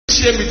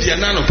share media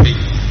na no pay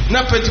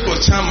na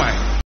Pentecost chairman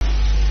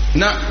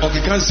na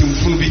okeka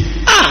nsimfunu bi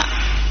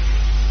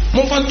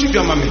mo fa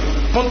tudwa mame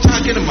mo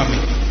taage no mame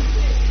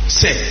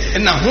se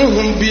na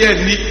honhom bi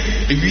ani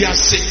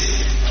ewiase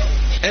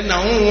na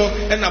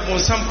honhom na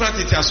bonsam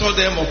kratete aso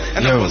dem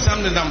na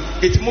bonsam ne nam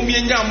etimo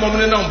mi nya amom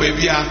ne nam ba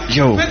bia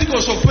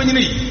Pentecost of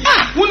panyini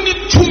woni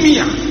tumi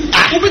a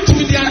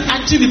wobetumi dia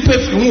agili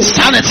pefu hu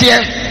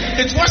sanete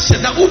it was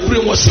said that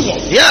open was so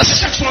yes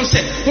section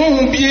said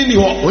honhom bi ani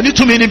ho oni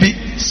tumi ni bi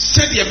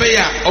said ye be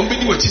ya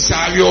ombedi wachi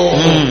sa yo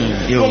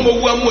mo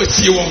wu amu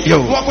atie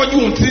won wo akwaji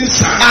won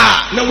tinsa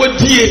na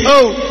wadie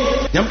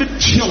nyambe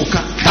tua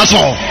woka that's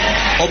all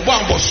obo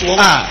amboso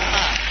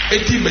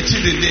edi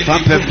machi de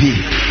papa bi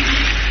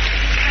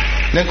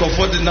nen ko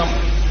for the nam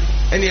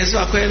eni eso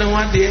akoye na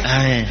wade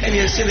eni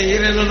ese ne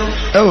yere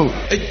no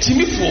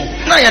etimi fo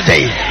na ya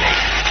dey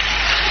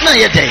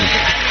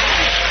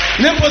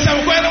nen po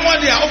sam ko na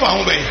wade a ofa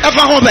ho be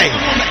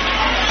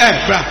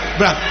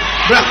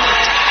bra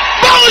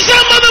bounce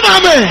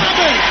mama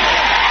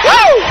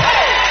woo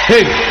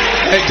hey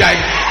jai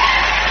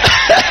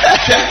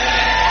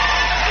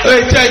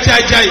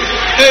jai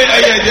hey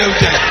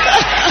jai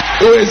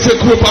oh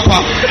sekuru papa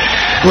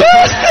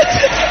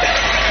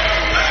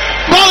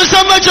bounce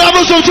Nyamekye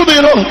Abosom to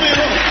me no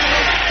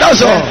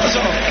that's all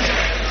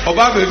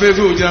oba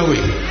bebe o jira we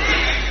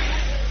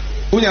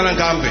unya na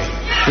nkambe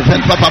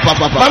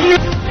papa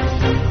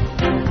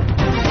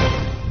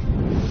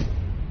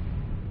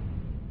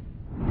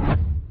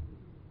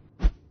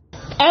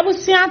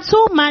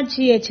Abusiato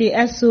magieche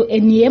eso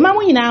enie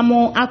mamu nyina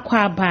mo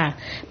akwaba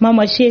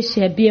mama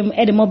sheshe biem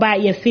ede moba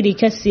ye fidi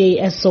kese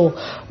eso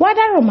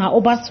wadaroma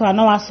obaso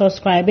na wa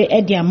subscribe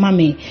ede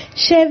amame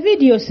share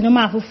videos no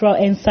ma afufro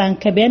ensan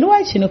kebe no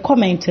wa chi no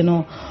comment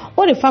no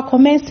o de fa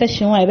comment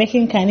section wa be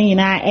kinkan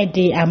nyina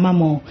ede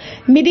amamo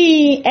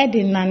midi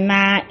ede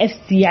nana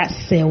afia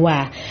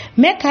sewa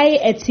mekai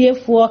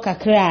etiefuo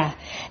kakra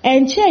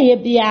enche ye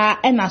bia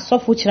na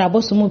sofo Kyiri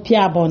Abosom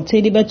pia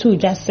bonte de betu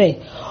dwa se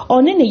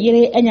one ne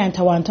yere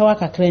enyantawantawa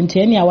kakra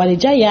nte ne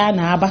awaleja ya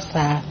na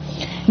abasa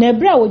na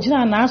bra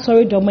wogina na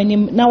asori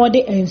domanim na wode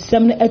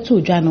ensem ne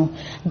etu dwa no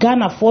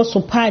Ghana for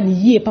so pa ne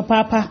yie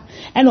papa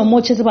eno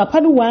mo chese papa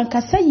no wan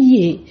kasa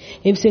yie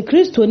ebise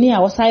Kristo ni a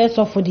wosaye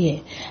sofo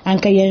de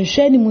anka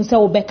yenhwe ni mu se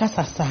wo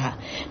bekasa sa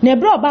na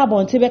bra oba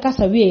bonte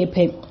bekasa wie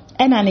pe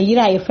ena ne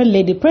yira ye friend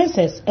lady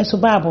princess eso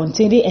ba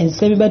bonte de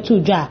ensem betu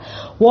dwa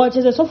wo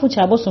chese sofo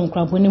Kyiri Abosom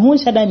krampo ni hu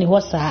hyada ni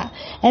hosa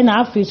ena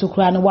afi so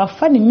kura no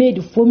wafa ne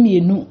made fo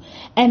mienu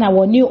ena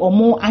woni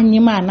omo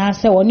anyima na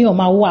se woni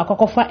omawo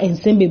akokofa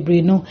ensem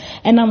bebre no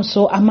enam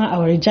so ama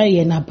awareja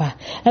ye naba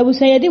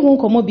abusa ye de hu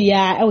komo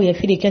bia e wo ye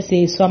fide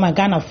kese so ama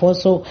Ghana for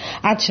so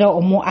a kire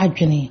omo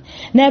adwene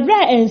na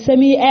ebra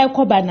ensemi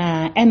ekoba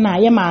na ena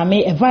ye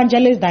maame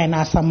evangelist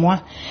Dina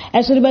Asamoah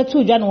eso de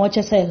betu dwa no wo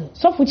chese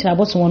sofo Kyiri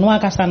Abosom no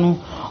akasa no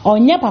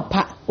onye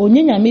papa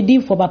onye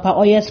nyamedi for papa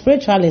oye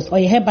spiritualist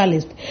oye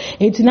herbalist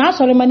etina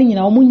asore mani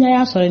nyina omunya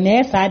ya asore na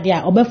esa ade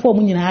a obefo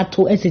omunyina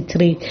ato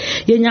esitre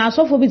yenya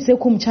asofo bi se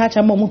kum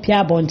chacha ma mu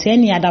pia bonte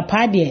ni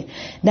adapa de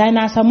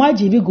Dina Asamoah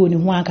jibi go ni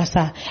ho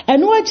akasa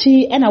eno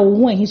achi ena wo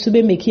hu ahisu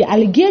be make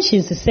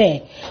allegations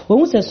se wo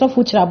hu se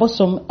sofo Kyiri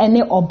Abosom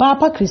ene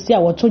obapa Kristi a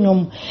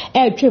wotonyom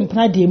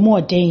twempna de mu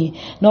oden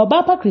na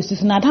obapa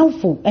Kristi na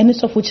adamfo ene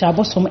sofo Kyiri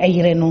Abosom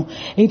eyire no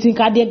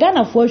etinka de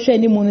Ghana fo hwe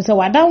ni mu no se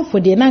wadamfo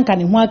de na nka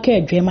ne ho aka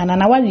adwema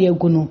na wale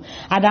agu no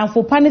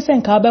adamfo pane se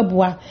nka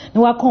obeboa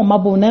na wakọ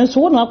mabo na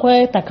nso wo no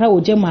akọ takra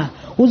ojema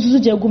uzuzu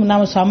jegum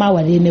na so ama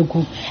wale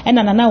negu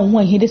ena na wo hu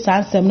ahide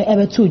sansem no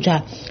ebetu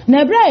dwa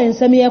na ebra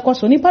ensem ye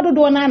koso nipa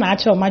dodo na na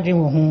akye omadwen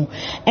wo hu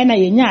ena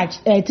yenya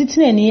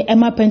titinani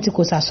ema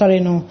Pentecost asore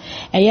no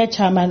eye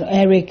chairman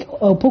Eric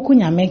Opoku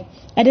Nyame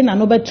ede na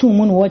no betu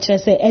mu no wo kire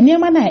se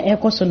eniema na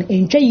ekoso no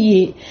entwa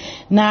yie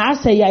na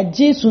asa ya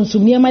Jesus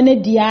niema na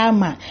dia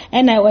ma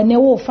ena ene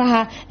wo fa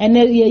ha ene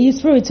ye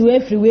spirit we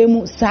free we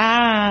mu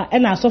saa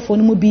ena asofo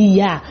no mu bi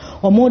ya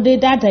omode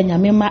dada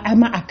Nyame ma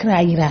ama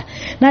akraira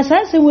na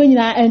sanse we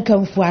nyina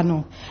enkamfu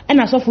ano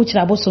ena asofo Kyiri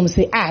Abosom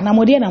se na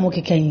mode na mo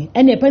kekan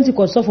ene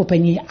Pentecost sofo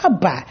panyi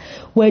aba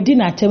wadi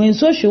na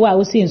temenso hwe a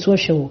wo se enso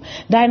hwe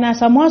Dina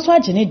Asamoah so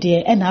agene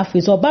de ena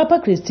afi so obapa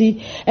Kristi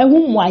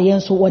ehum mu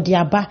ayenso wode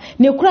aba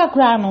ne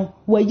kura no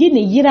wayi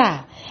ne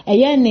yira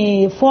eye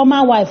ne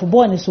former wife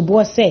born so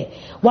bo se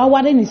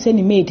waware ni se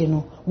ni maid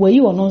no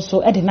wayi wono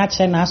nso e de na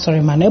kire na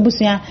asore ma na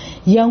ebusia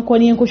yenko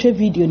ne yenkohwe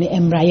video ne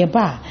emra ye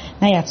ba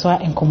na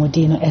yatoa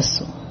enkomodi no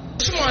eso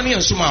suma ni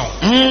nsuma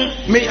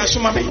me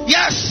asuma me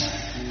yes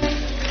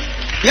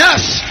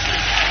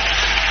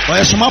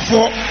oya suma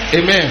for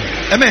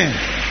amen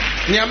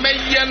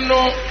Nyamekye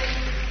no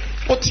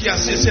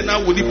otiase se na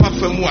wodi pa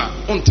famu a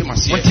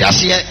ontemase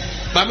otiase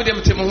ba me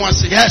dem temo ho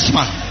ase yes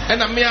ma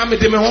ena me am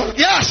dem ho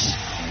yes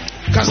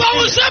kasa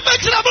wo se be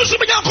Kyiri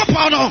Abosom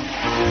Nyankopon no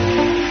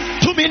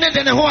to me ne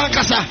de ne ho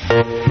akasa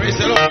praise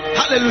the Lord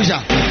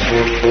hallelujah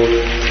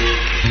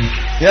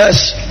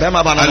yes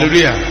bema bana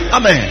hallelujah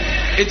amen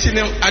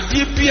etine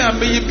ade bia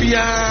meye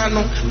bia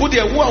no wo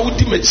de wo a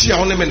wodi machi a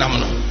wo ne me nam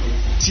no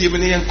tie me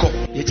ne yenko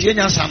ye tie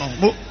nyansa no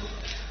mo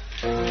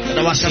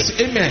Yes,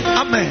 amen.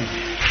 Amen.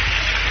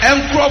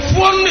 And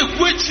Crawford,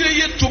 which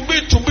year to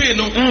be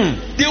no,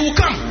 they will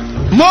come.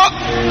 More.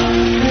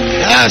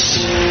 Yes.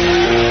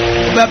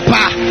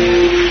 Papa.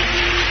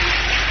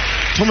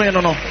 To me,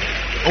 no.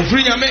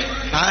 Free Yame.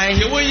 I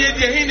hear what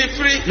you're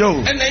free.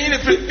 Yo. And I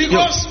free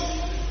because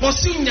was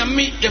seeing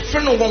Yami, a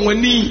friend of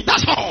one knee.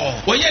 That's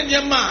all. Well,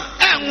 Yama,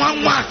 and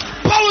one.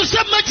 Power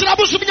said, much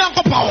Abosom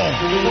Yanko Power.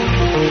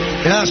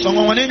 Yes,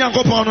 someone in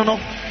Yanko Power, no.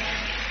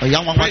 A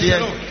young one,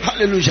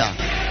 hallelujah.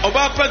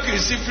 About Patrick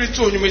is free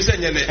to you, Miss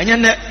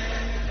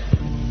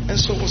and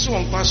so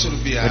on parcel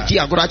be a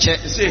dear Grache.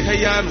 Say,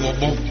 hey,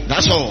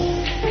 that's all.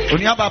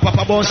 When you have a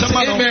papa born,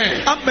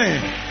 amen.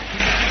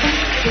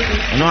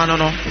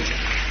 No.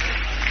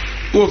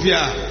 Ovia,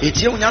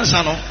 it's your young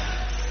son.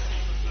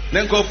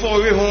 Then go for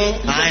your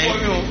home.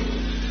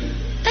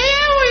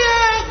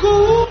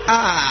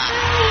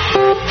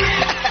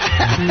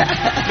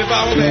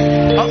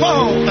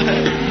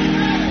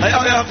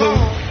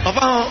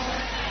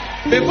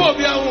 Before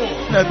we are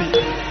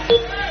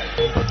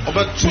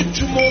about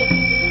 2 more.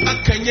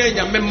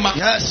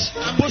 Yes,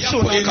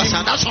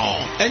 that's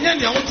all. And then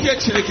you want to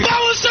get it.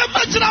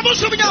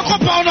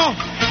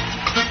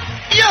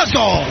 Yes,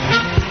 all.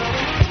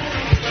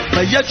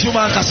 But yet you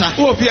want Casa.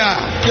 Oh,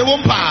 yeah, you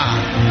won't buy.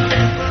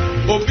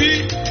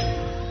 Obi,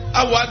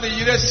 I want the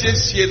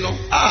US, you know.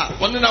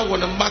 One and I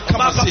want to mark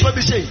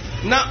say.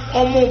 Now,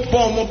 almost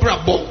bomb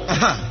brabo.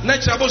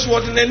 Nature was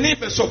what in the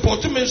neighbor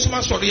support to me.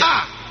 Sorry.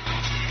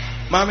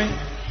 Mammy,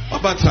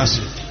 about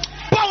Tracy.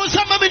 Power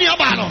some in your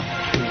battle.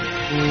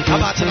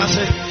 About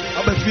Tracy.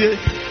 I'm a fear.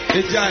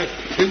 A giant,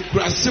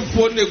 impressive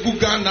for the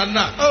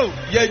Gugana. Oh,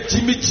 yeah,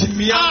 Jimmy,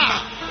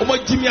 or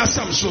Jimmy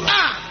Asam.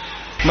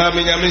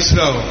 Mammy, I'm in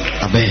slow.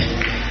 Amen.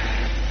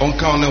 On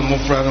count of more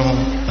friend.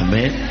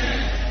 Amen.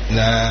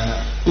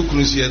 Nah, who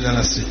couldn't see it than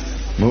I see.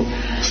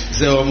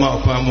 Zero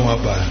mouth,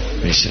 Pamoaba.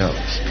 Michelle.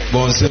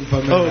 Bon,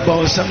 simple. Oh,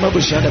 bon, some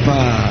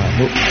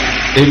Mabushadaba.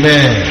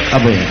 Amen.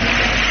 Amen.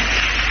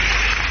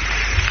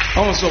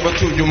 Also, but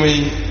you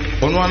may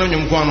on one of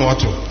your one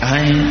water.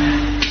 Aye.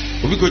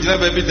 We could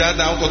never be that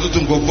now because to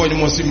go for you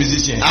must see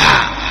musician.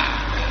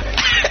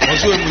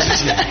 Also a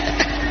musician.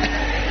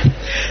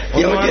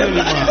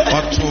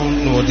 What to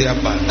know their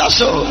band.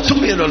 That's all to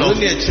me alone.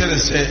 Only a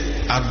chance say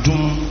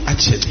Adum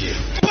Achedi.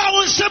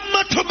 Power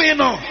some to me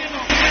no.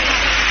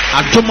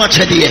 Adum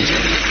Achedi.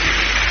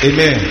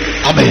 Amen.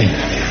 Amen.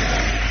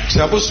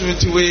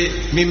 Sabosuti we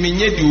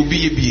miminye di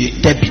obi ebie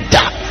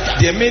debida.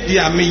 The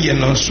media me ye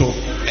no so.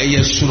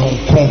 Yes,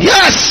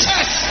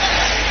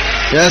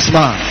 yes,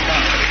 ma.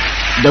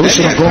 The wish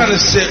of God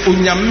say,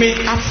 Unyame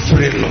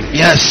Afrino.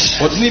 Yes,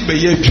 what need be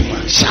ye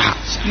juma.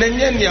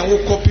 Nanya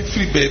will copy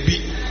free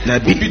baby.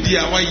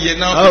 Nabidia, why ye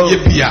now ye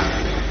bia.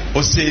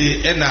 Or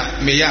say, Ena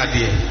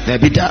Mayadi.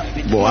 Nabida,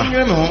 boy,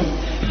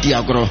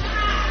 Diagro.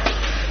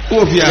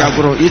 Oh,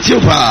 Viagro, it's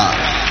your bar.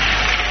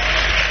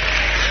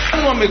 I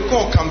want me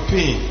call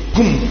campaign,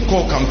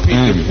 call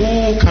campaign, the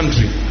whole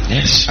country.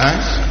 Yes,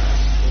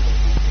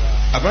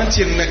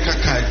 Abanti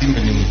Nekaka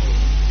Dimini.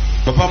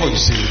 Papa, what you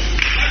say?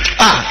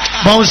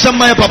 Bouncing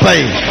my papa.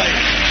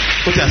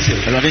 What I say?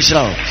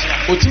 Radisha.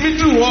 What me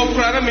do, walk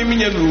rather me in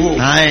the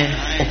aye,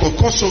 or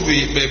Kosovo,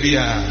 baby.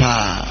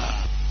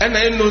 And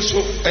I know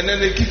so, and then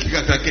they kick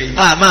it again.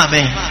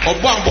 Mammy, or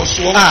Bambos,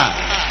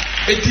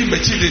 a team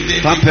at Chile,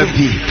 Papa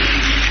P.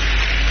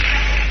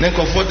 Then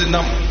comfort the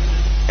number.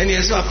 And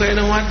yes, I pay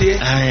no one day.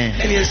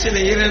 And yes, and a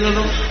year and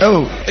no.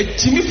 Oh, a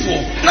Jimmy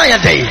for. Not a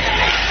day.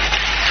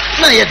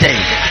 Not a day.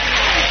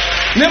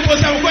 Never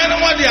some kind of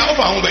one day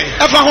over home. Bra.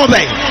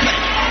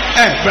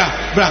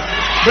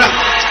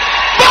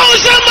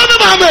 Bounce up,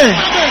 mamma.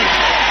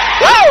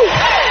 Woo!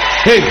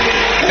 Hey,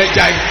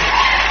 Jai.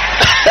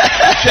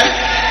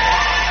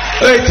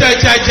 Hey, Jai.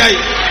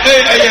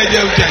 Hey,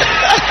 Jai.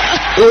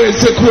 Oh,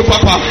 it's a cool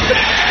papa.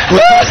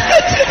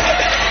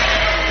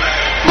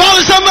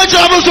 Bounce up, my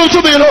job was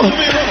to me.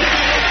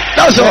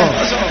 That's all.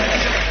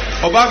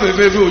 Obama,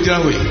 baby, would you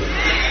know?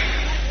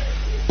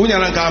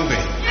 Unyalan Gambe.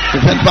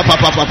 Papa.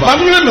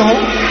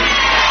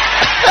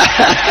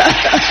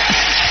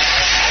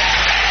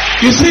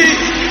 You see,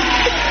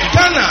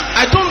 Ghana,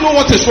 I don't know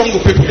what is wrong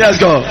with people. Let's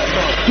go.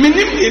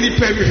 Minim any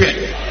people here.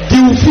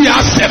 You fear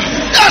Asem.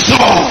 That's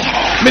all.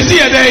 Me see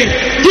a day.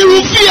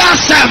 You fear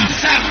Asem.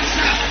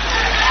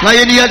 Now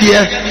you need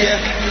idea.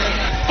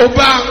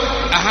 Oba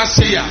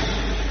Ahaseya.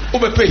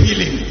 Oba pay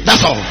healing.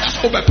 That's all.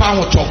 Oba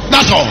power talk.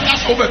 That's all.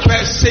 Oba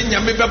pay senya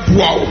me be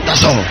buao.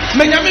 That's all.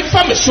 Me nyame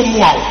fa me so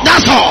muao.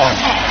 That's all.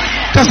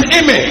 Cause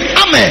amen.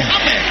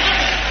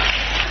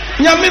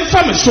 Nyame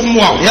fa me so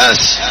muao.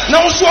 Yes.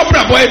 Now so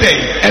abra boy dey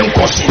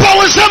enkoso.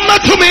 Power some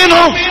to me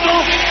no.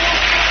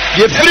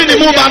 You free the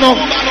move no.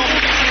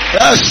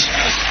 Yes.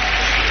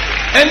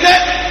 And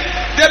then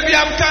there be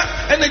amka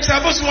and the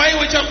Abosom why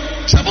we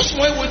Abosom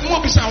why we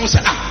mo bisa ho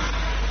say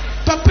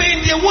papa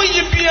in wo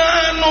ye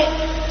bia no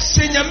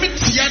senya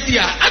metia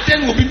dia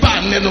aden obi ba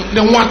ne no ne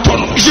ho ato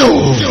no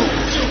yo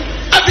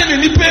aden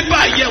ni pe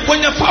ba ye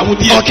wonya fa ho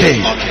dia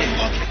okay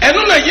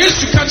eno na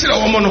Yesu ka kire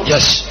wo mo no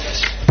yes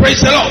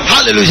praise the Lord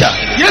hallelujah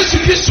Yesu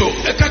Kristo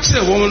e ka catch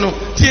the woman no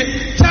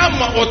time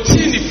or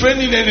teen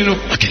friendly no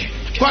Okay.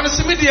 kwana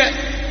se me de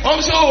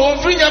so o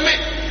free nyame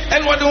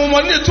and what the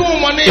woman to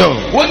money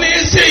when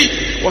they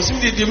say was in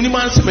the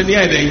man se me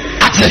near dey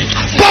ate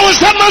go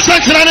some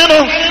sense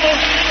no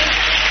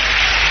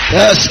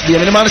yes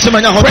the man se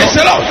manya ho praise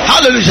the Lord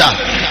hallelujah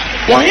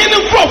when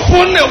you go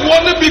for na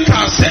one be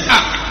can say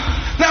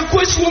na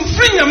kwesi wo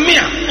free nyame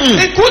a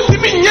e ko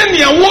timi nya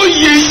ne wo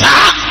ye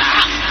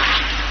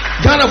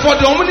Ghana for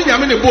the only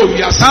nyame ne bo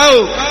wi asa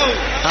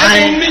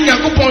I only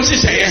Yakupon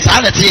says yes,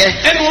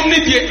 and only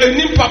the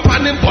new papa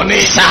and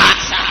Bonesa.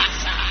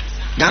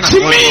 To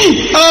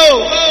me,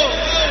 oh,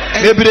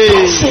 every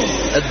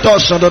a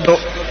dozen of the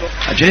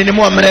Jenny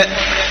Mohammed.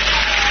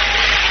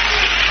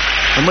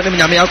 I'm going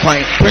to be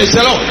quite. Praise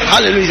the Lord.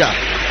 Hallelujah.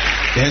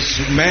 Yes,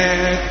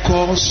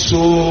 man,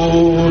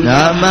 so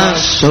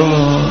Namaso.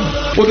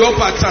 Put up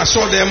at I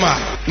saw them.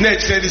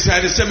 Next, they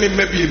decided to send me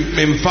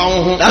maybe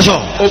found. That's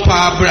all.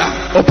 Opa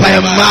Abra, Opa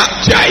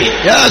Jai.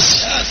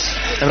 Yes.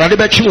 Radi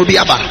bechi will be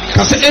aba.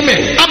 Kase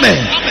amen. Amen.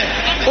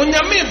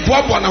 Onyame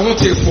boabo na ho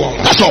tefo.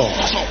 That's all.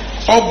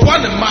 Obo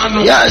ne ma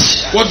no.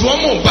 Yes. Wodo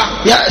mo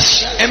ba.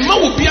 Yes. Emma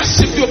will be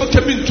asem bi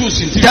obeka bi ntu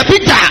sinti. The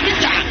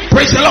bigger.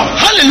 Praise the Lord.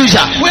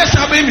 Hallelujah. Where's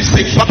our baby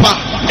mistake, Papa?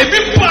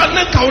 Ebi pa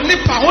na ka oni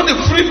pa ho ne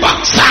free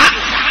back. Sa.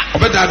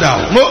 Obeda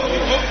da. Mo.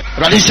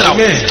 Radi sira.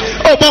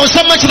 Oh, but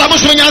so much that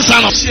was when you answer.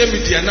 Share me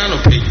dia na no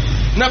pay.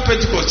 Na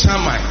Pentecost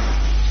chamai.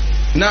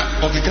 Na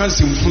okeka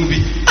nsimfunu bi.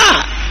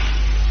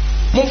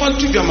 Monfa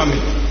tu bia mame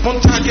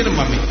montage ne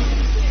mame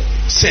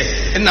se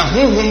na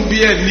honhom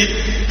bia ni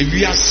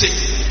ewiase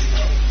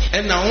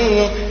na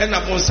honhom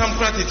na bonsam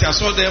kratiti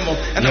aso dem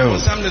na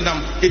bonsam ne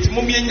nam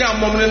etimo mi nya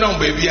amom ne nam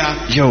ba bia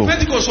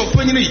Pentecost of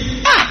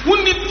panyini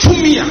woni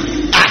tumi a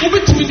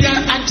wobetumi dia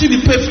ante ni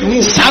perfect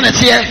hu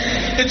sanete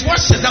it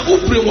was said that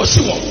obre was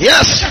wo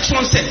yes sex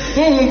one said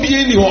honhom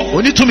bia ni ho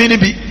oni tumi ni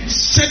bi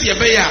said ye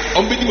be ya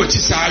ombedi wachi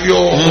sa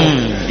yo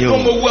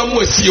mo wu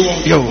amu asie wo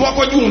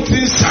wakwaji won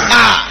tin sa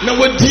na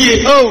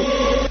wadie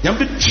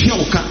nyambe tua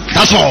wo ka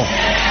that's all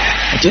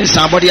again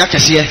somebody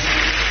akese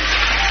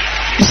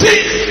you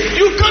see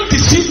you can't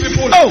deceive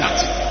people like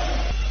that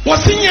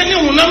what in ye ne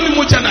hunam ni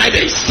moja na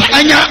ide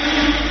anya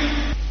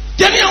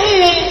jeni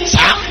honhom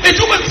sa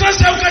etu ba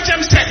trasa ka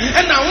chem say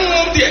na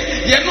honhom de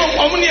ye no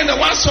omni na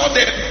wa so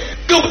de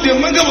go the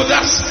manga with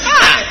us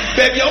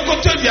baby I go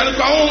to bia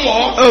kwa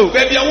honhom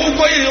baby I wo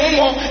go ye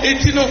honhom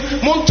eti no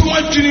montu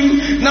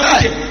adwunim na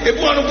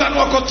ebu anu ka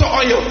no akoto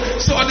oil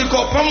so odi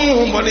ko pam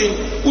honhom body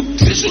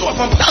utisu no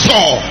pam that's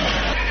all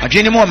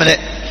adwene mo mele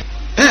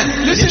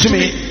listen to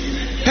me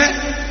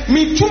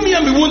me to me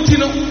am wonti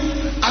no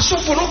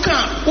asofo no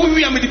ka wo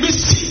wi am de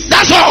besi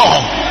that's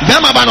all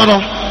bema ba no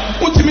no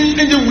utimi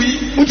enje wi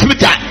utimi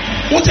ta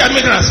uti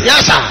admittance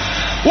yes sir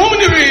wo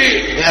mni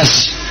wi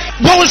yes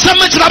bo some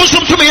much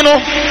Abosom to me you know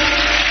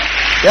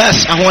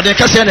yes and what they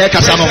can say na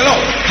kasa no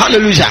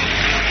hallelujah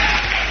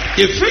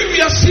if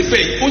we are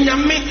sibe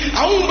onyame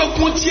awon ba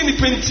ko tie ni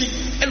penti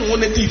ene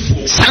wona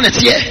difo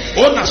sanete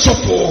ona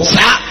sopo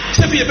sa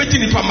sebi e beti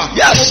ni pama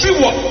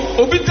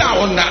obi da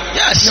ona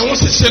yes na wo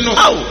sese no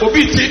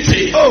obi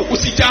tete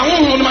usija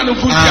honhom no ma no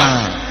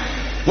fuja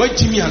wa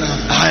jimi ana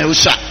ai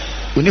usa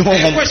oni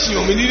honhom question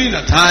o menini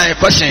na ai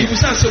question you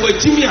say say wa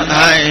jimi ana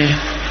ai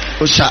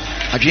usa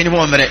adwene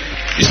mo mere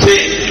you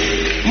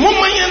see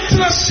mama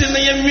yentra se na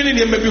yenwini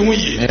ne mabi ho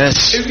yi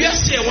yes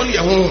ewiase e won ye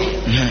ho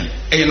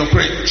no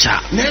kre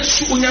cha na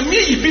su onyame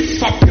yi bi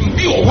fapem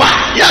bi o wa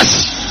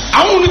yes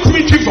awon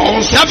timi twi for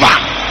on server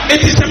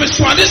it is a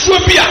swade so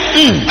bia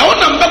I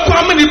want am be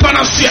kwa mani pa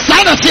na so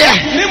sana se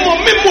ni mo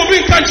bi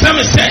nka cha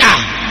me se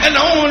and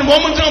I want mo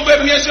ntan ba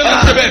bi so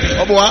na se baby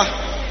oboa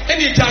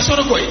eni ja so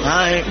no koi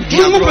ai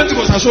mo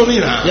Pentecost so no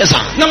ina yes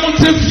sir na mo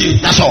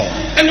trafie that's all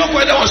and no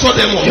koi da wa so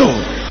dem mo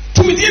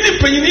tumi die ni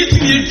panyini ti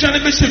ni twa na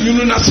be se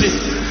nyunu na se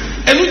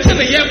enu te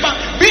na yeba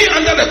be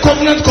under the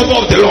covenant cover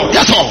of the Lord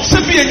that's all se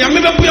bi enya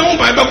me be bu ya ho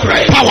ba be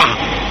krai power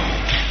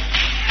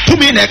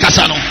tumi na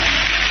kasa no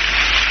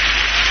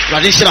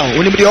traditional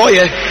oni bi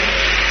oye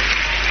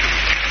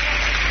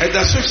at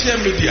the social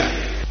media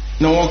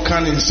na wo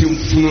kan nsem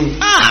funu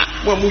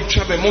wa mu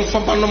twa be mo fa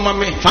ba no ma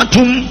me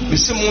phantom me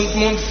se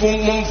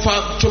mo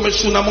fa to me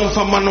su na mo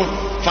fa ma no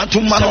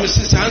phantom ma no me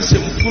se san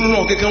nsem funu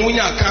no keke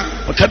wonya aka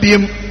o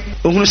tabiem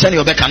ohunu sane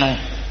obeka no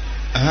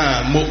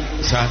mo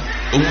sa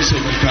ohunu se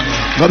obeka no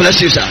God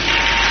bless you sir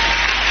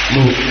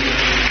mo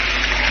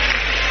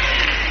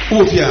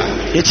obia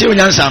yeti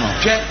onyansa no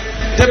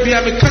da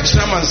bia me catch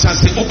na man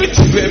say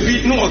obeti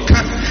baby no oka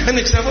and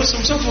it's about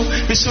some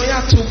me so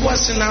ya to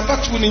boss na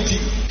batu ni di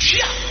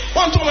hia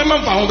want to my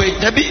man fa ho be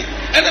da bi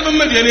and e be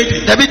ma dia na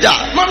di da bi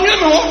da ma me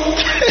me ho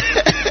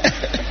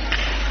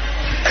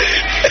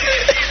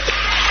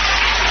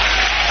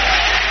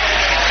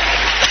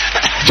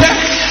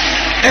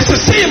ese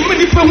say me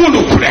ni pa hu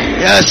no kure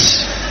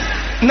yes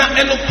na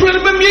eno kure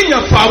be me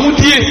nya fa ho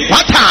die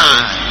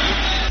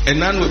wata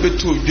ena no be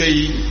to odwa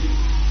yi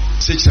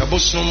Kyiri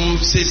Abosom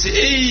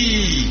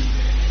say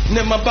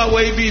never buy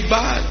way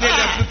ba the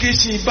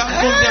application ba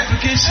the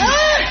application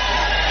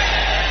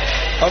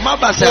o ma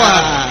basa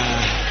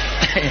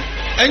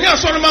And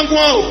yes, on man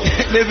go.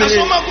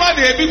 So my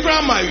body, a big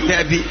grandma.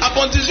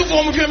 Upon the soup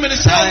for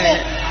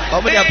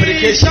me,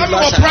 application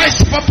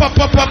price.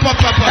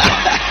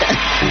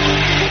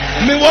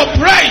 Me what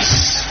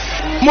price?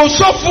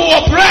 Most of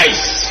what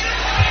price?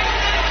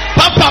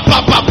 Papa.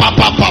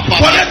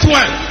 Correct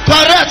one.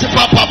 Correct,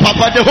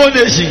 Papa. The whole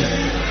nation.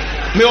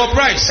 Me what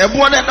price? A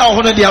one and now,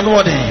 one of the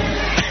unwarding.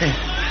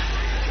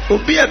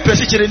 Obia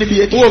position in the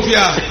BA.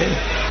 Obia.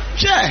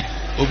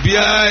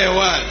 Obia,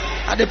 what?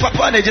 At the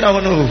Papa and the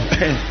general.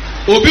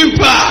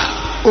 Obimpa.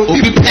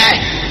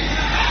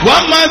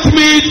 1 month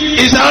meat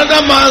is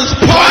another man's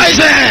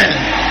poison.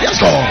 Yes,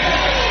 sir.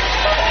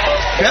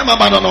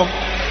 Grandma, no.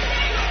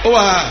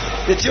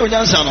 Oh, it's your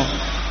answer.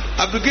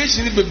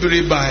 Application is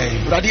very by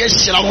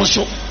radiation.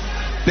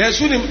 There's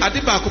soon him at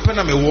the back of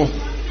Penama.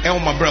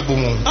 Elma Brabo.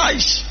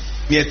 Aish.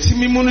 Near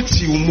Timmy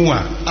Munity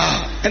Mua.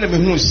 And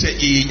who say,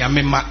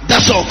 Yamema.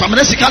 That's all. From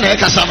the Second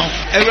Casano.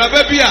 And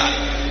Rababia.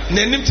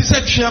 Nenim to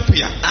set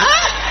Chapia.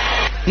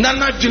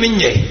 Nana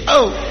Juninye.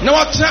 Oh, no,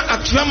 at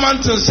 2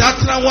 mountains,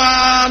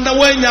 Atrawa, the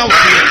way now.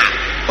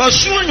 But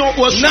soon you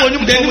was not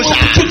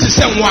to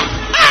someone.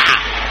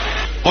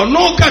 Or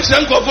no catch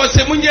uncle for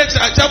 7 years.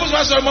 I tell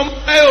us,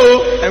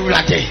 oh, every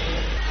day.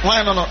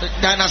 Why not?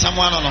 Dana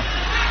someone or no?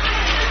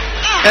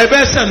 A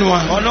best and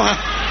one. Oh, no.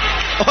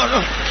 Oh,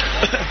 no.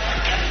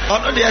 Oh,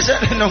 no, they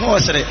said no more.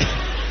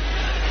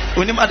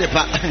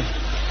 Unimadepa.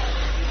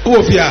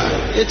 Oh, yeah,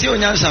 it's your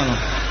answer.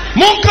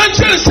 Mon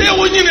country say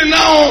when you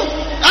now.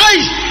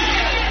 Aye.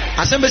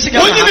 Asem besi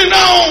when you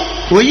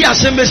now. We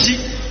asem besi.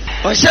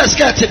 On just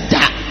get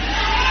that.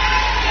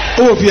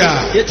 Oh,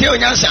 yeah, it's your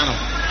answer.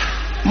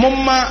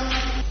 Mama,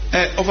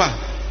 over.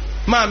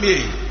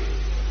 Mammy,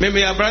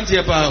 maybe a branch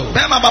here, Papa.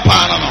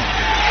 No.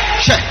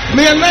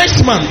 Me a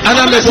nice man, and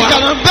I'm a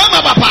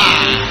Papa.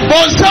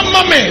 Bonsom,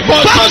 mammy.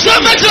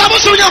 Bonsom,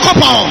 Abosom, your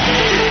couple.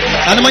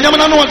 And the man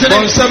no want to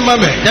Bonsom,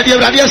 mammy. That you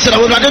have said I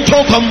would rather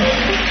talk him.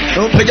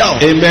 Don't pay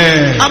out.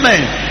 Amen.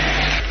 Amen.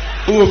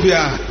 Oh,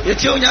 yeah,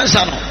 it's your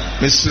answer.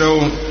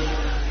 Mr.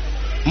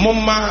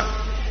 Mama,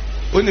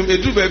 when you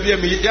do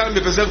baby, young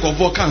represent of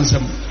four cancer.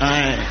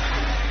 And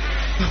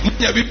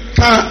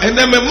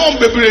then my mom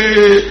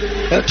baby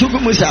took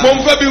Musa.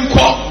 Mom baby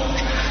call.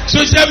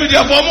 Social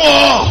media for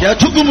more. Yeah,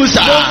 took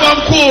Musa.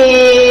 Mom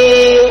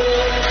call.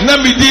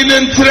 Nami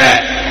didn't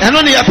threat. And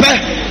only a pair.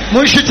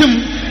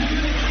 Mushitum.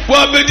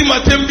 Well, Betty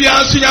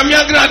Matembia,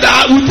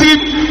 Sunyamiagrada, Utim.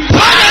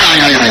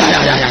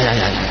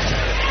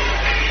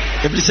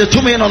 If you say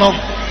to me, no,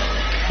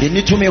 you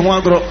need to me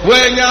one girl.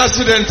 When you're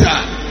accident,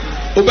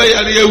 obey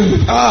you.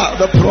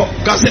 The pro.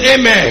 Cause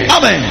amen.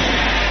 Amen.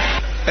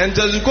 And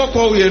as you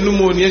call your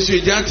pneumonia,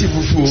 you janty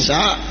fufu.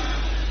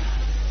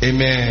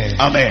 Amen.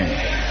 Amen.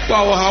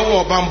 Wow,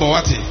 how Bambo,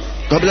 what?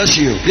 God bless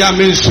you. Yeah,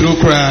 means to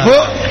cry.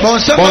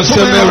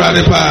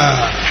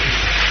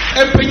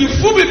 And when you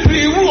fool me,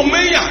 play room,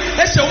 Maya,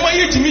 that's a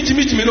way to meet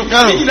me. No,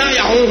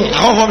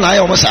 home lie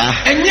almost.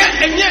 And yet,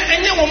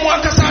 one more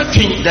Cassandra,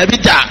 Debbie,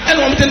 and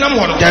one the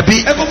number,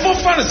 Debbie, and for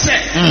fun, say,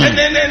 and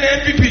then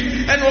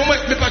PP, and one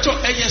with the patrol,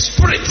 and your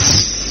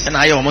spirits. And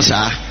I almost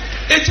are.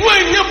 It's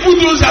when you put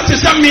those at the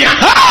Samia.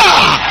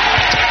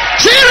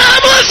 Kyiri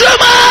Abosom!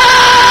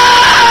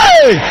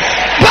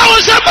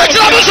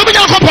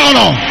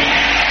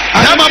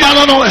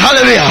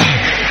 Hallelujah.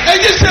 And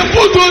you say,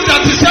 put those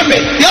at the Samia.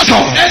 Yes, sir.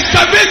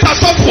 Excavate a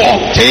stop war.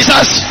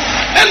 Jesus.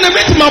 And the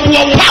meet my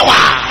power.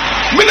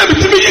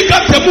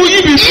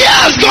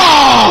 Yes,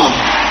 God.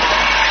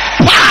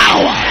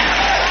 Power.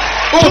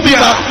 Oh,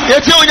 yeah.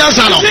 It's your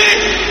answer.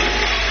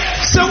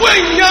 So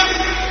when you're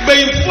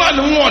being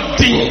fun, what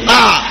thing?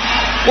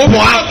 Yes,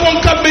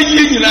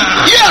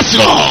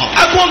 Lord.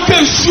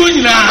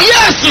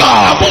 Yes,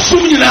 Lord.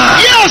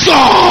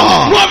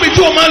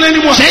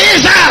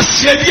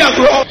 Jesus.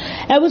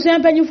 Ebusuya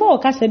mpanyifo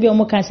kasa bi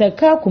omo kan se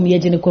ka kum ye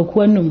gine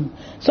kwaku anum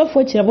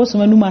sofo Kyiri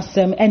Abosom anum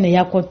asem ene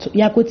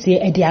yakotie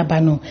edi aba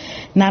no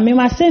na me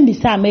masem bi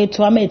sa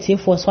meto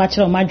ametiefo so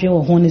akere omadwen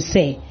wo ho ne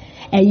se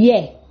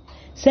eye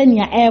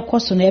senya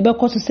ekoso no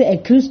ebekoso se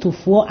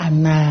ekristofo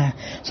ana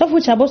sofo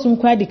Kyiri Abosom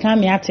kwa di kan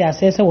me ate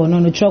asese wono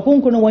no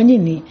trokunku no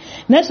wanyini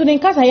na so ne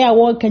nkasa ya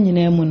wo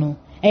kanyina mu no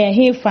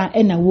hefa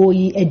ena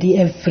woyi edi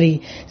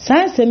efri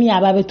sansem ya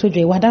aba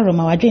betodwe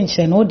wadaroma wadwen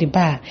kire no de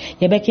ba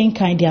ye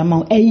bekenkan di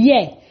amount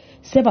eye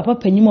se papa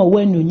panyim o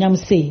wanu nyam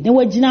se na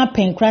wagina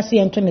penkrase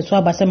ento ne so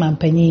abase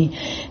mampanyi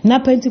na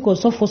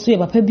Pentecost so ye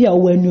papa bia o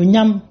wanu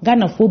nyam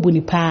ganafo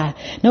buni pa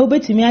na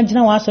obetimi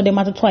agina wa so de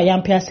matoto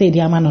ayampia se di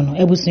amano no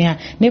ebusua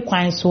ne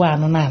kwan so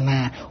ano na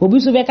na obi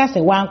so be ka se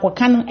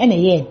wankoka no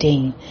ene ye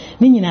den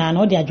ni nyina na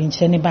o de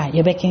adwenkyere ne ba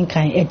ye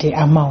bekenkan ede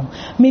amaw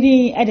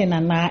miri ede na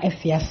na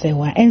afia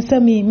sewa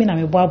ensami mi na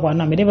meboaboa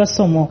na me de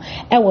besomo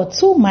e wo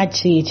too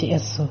much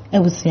eso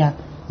ebusua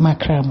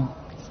makramo